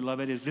hold of,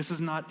 beloved, is this is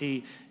not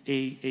a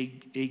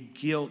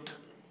guilt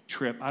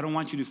trip. I don't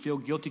want you to feel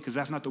guilty, because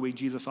that's not the way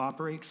Jesus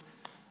operates.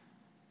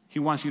 He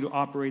wants you to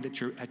operate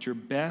at your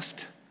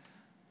best,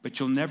 but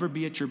you'll never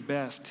be at your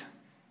best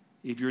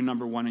if you're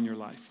number one in your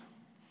life.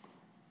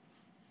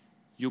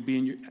 You'll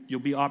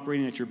be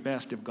operating at your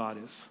best if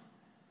God is,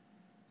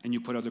 and you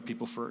put other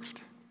people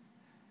first.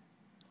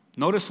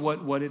 Notice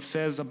what it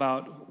says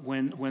about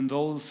when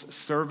those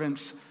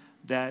servants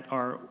that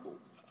are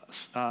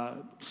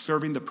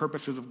serving the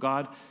purposes of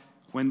God,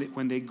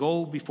 when they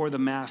go before the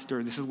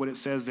master, this is what it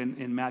says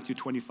in Matthew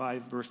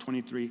 25, verse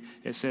 23.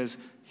 It says,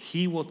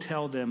 he will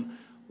tell them,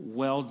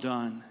 well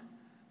done,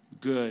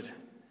 good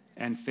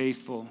and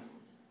faithful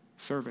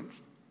servants.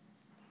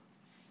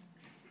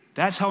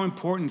 That's how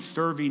important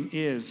serving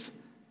is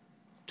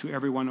to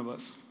every one of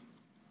us.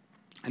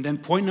 And then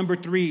point number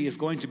 3 is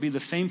going to be the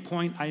same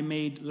point I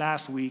made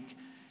last week,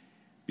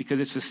 because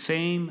it's the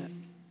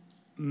same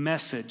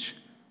message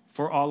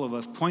for all of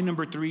us. Point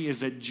number 3 is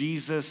that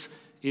Jesus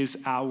is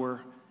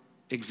our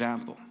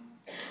example.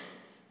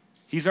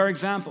 He's our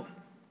example.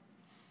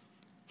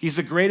 He's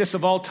the greatest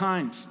of all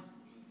times.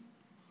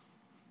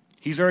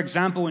 He's our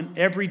example in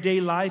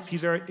everyday life.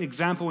 He's our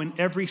example in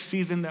every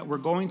season that we're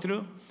going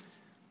through.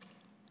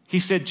 He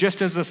said,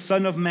 just as the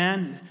Son of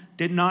Man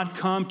did not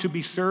come to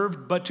be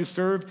served, but to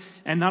serve,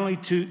 and not only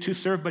to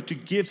serve, but to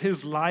give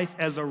his life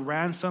as a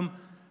ransom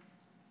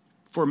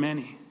for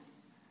many.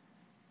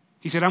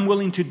 He said, I'm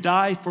willing to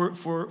die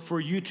for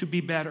you to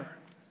be better.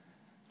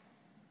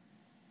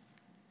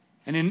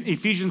 And in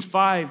Ephesians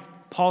 5,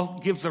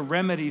 Paul gives a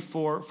remedy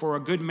for a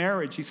good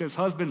marriage. He says,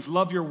 husbands,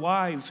 love your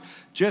wives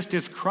just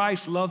as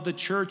Christ loved the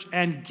church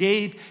and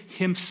gave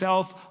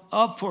himself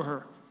up for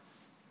her.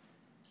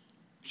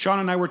 Sean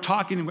and I were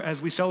talking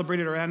as we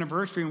celebrated our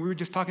anniversary, and we were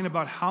just talking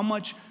about how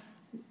much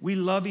we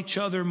love each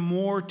other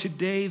more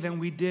today than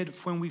we did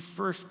when we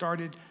first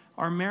started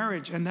our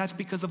marriage, and that's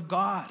because of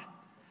God.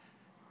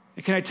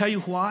 And can I tell you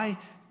why?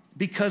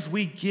 Because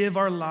we give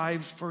our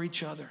lives for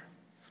each other.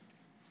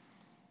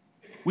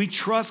 We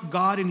trust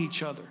God in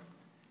each other.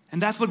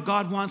 And that's what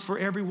God wants for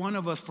every one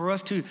of us, for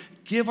us to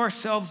give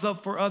ourselves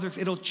up for others.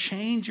 It'll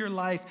change your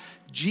life.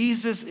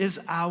 Jesus is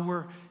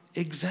our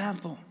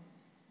example.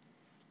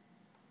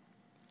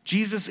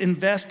 Jesus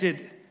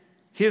invested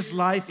his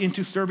life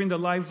into serving the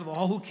lives of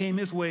all who came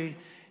his way,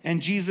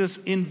 and Jesus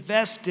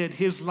invested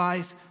his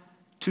life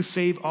to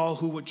save all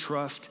who would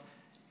trust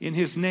in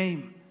his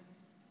name.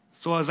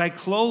 So as I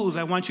close,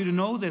 I want you to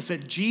know this,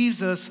 that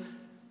Jesus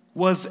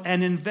was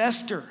an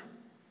investor.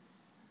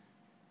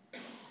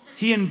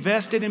 He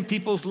invested in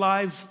people's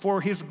lives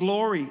for his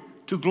glory,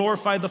 to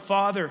glorify the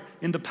Father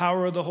in the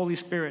power of the Holy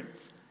Spirit.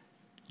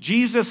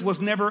 Jesus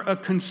was never a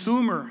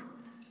consumer.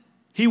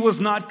 He was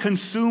not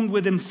consumed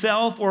with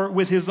himself or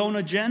with his own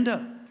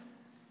agenda.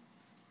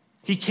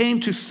 He came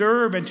to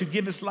serve and to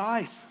give his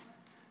life.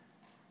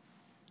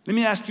 Let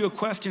me ask you a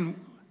question.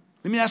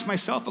 Let me ask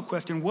myself a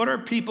question. What are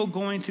people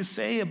going to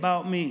say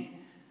about me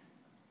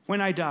when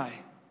I die?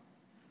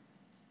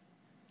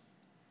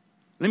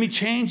 Let me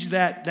change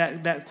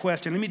that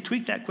question. Let me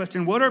tweak that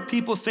question. What are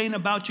people saying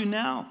about you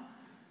now?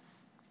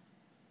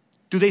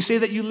 Do they say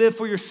that you live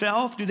for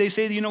yourself? Do they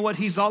say, you know what,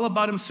 he's all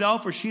about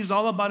himself or she's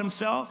all about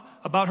himself,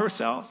 about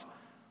herself?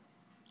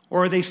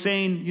 Or are they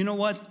saying, you know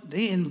what,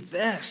 they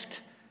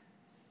invest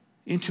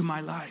into my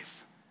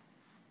life.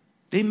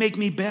 They make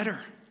me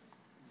better.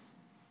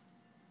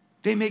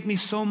 They make me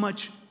so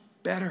much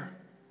better.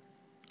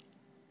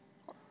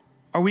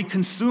 Are we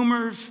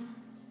consumers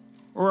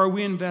or are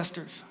we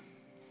investors?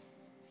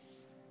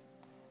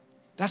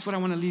 That's what I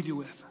want to leave you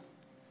with.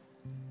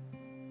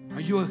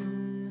 Are you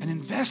an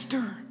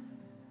investor?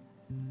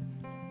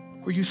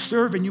 Or you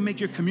serve and you make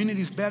your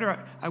communities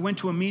better? I went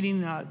to a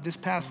meeting this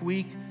past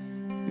week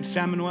in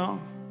San Manuel.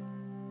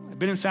 I've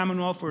been in San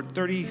Manuel for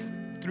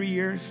 33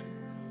 years.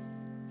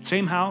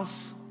 Same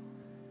house.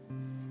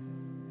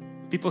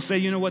 People say,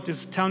 you know what,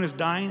 this town is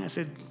dying. I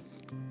said,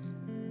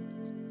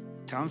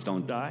 towns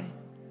don't die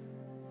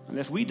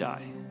unless we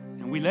die,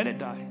 and we let it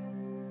die.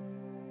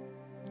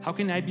 How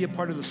can I be a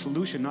part of the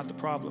solution, not the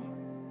problem?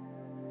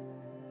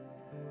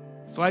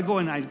 So I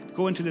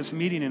go into this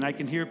meeting and I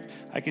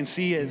can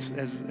see as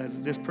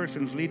this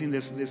person's leading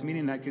this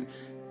meeting, I can,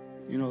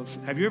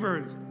 have you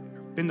ever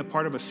been the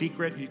part of a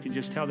secret? You can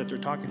just tell that they're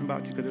talking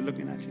about you because they're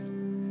looking at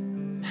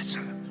you.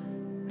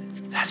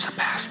 That's a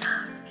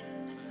pastor.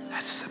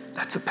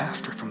 That's a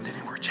pastor from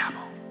Living Word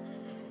Chapel.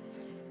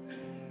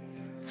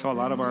 So a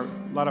lot of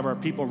our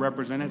people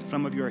represented.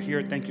 Some of you are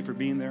here. Thank you for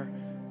being there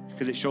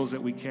because it shows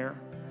that we care.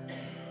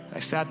 I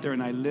sat there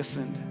and I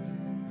listened.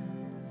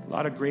 A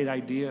lot of great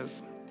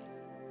ideas.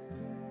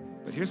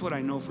 But here's what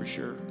I know for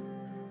sure.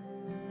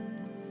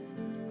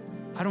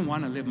 I don't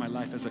want to live my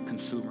life as a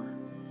consumer.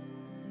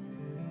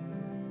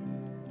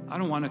 I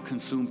don't want to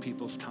consume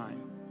people's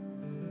time.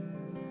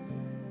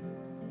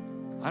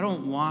 I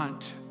don't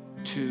want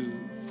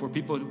for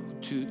people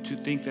to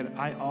think that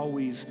I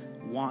always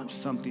want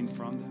something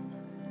from them.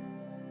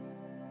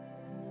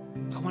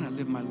 I want to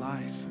live my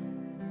life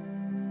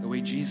the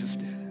way Jesus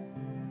did.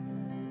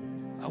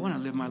 I want to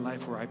live my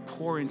life where I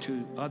pour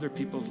into other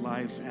people's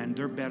lives and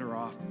they're better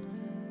off.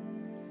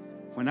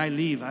 When I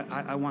leave,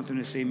 I want them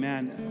to say,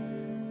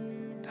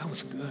 man, that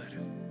was good.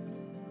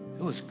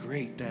 It was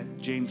great that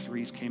James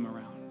Reese came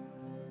around.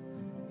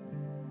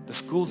 The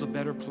school's a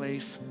better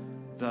place.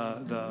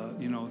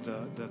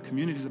 The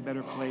community's a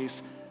better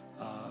place.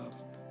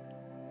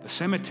 The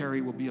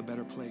cemetery will be a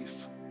better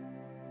place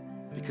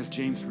because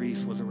James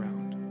Reese was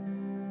around.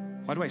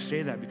 Why do I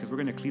say that? Because we're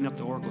going to clean up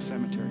the Oracle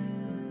Cemetery.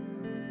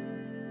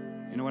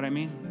 You know what I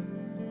mean?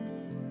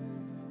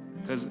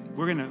 Because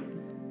we're going to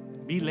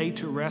be laid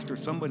to rest, or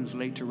someone's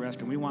laid to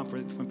rest, and we want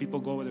when people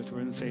go over this,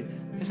 we're going to say,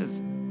 this is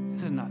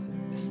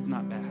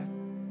not bad.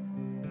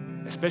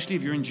 Especially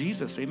if you're in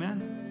Jesus,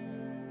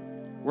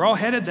 amen? We're all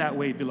headed that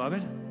way,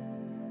 beloved.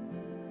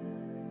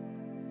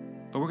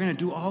 But we're going to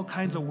do all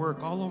kinds of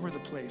work all over the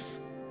place.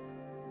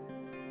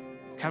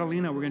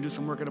 Catalina, we're going to do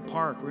some work at a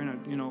park. We're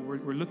going to,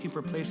 we're looking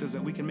for places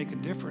that we can make a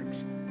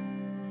difference.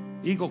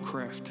 Eagle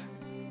Crest,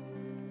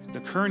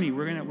 the Kearney,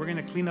 we're going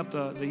to clean up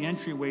the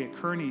entryway at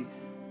Kearney,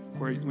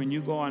 where when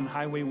you go on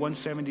Highway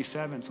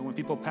 177, so when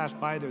people pass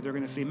by there, they're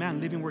going to say, man,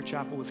 Living Word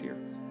Chapel was here.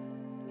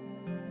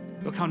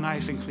 Look how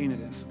nice and clean it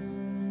is.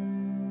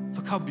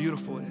 Look how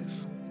beautiful it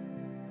is.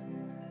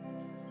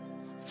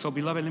 So,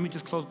 beloved, let me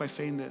just close by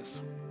saying this.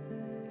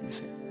 Let me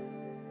say,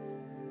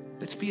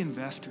 let's be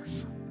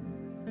investors.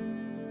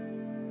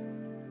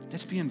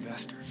 Let's be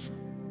investors.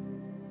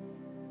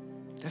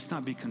 Let's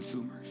not be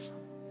consumers.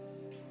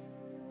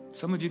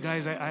 Some of you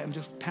guys, I'm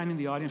just panning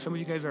the audience. Some of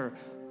you guys are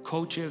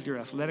coaches, your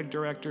athletic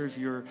directors,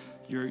 you're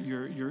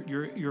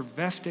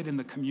vested in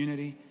the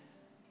community.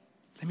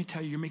 Let me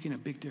tell you, you're making a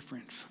big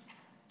difference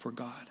for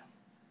God.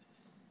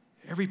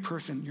 Every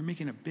person, you're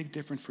making a big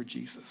difference for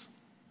Jesus.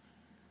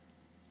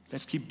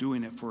 Let's keep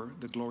doing it for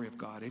the glory of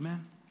God.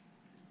 Amen?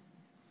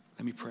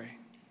 Let me pray.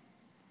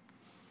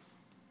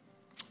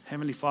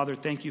 Heavenly Father,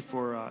 thank you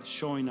for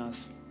showing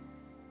us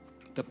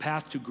the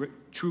path to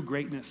true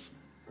greatness.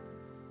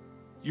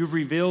 You've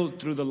revealed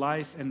through the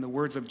life and the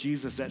words of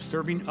Jesus that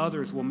serving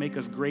others will make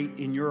us great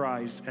in your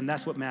eyes, and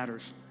that's what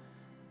matters.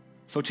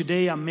 So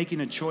today I'm making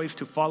a choice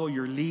to follow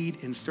your lead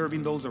in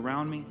serving those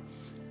around me.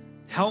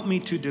 Help me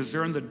to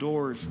discern the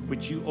doors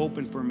which you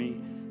open for me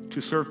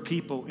to serve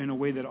people in a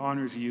way that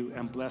honors you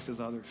and blesses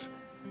others.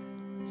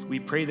 We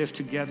pray this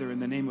together in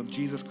the name of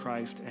Jesus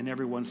Christ, and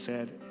everyone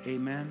said,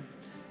 amen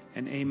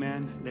and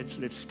amen.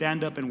 Let's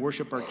stand up and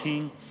worship our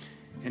King.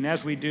 And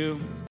as we do...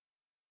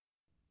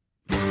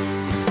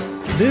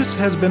 This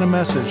has been a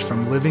message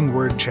from Living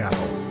Word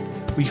Chapel.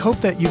 We hope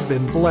that you've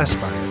been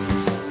blessed by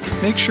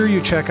it. Make sure you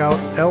check out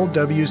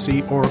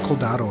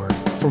lwcoracle.org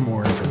for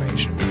more information.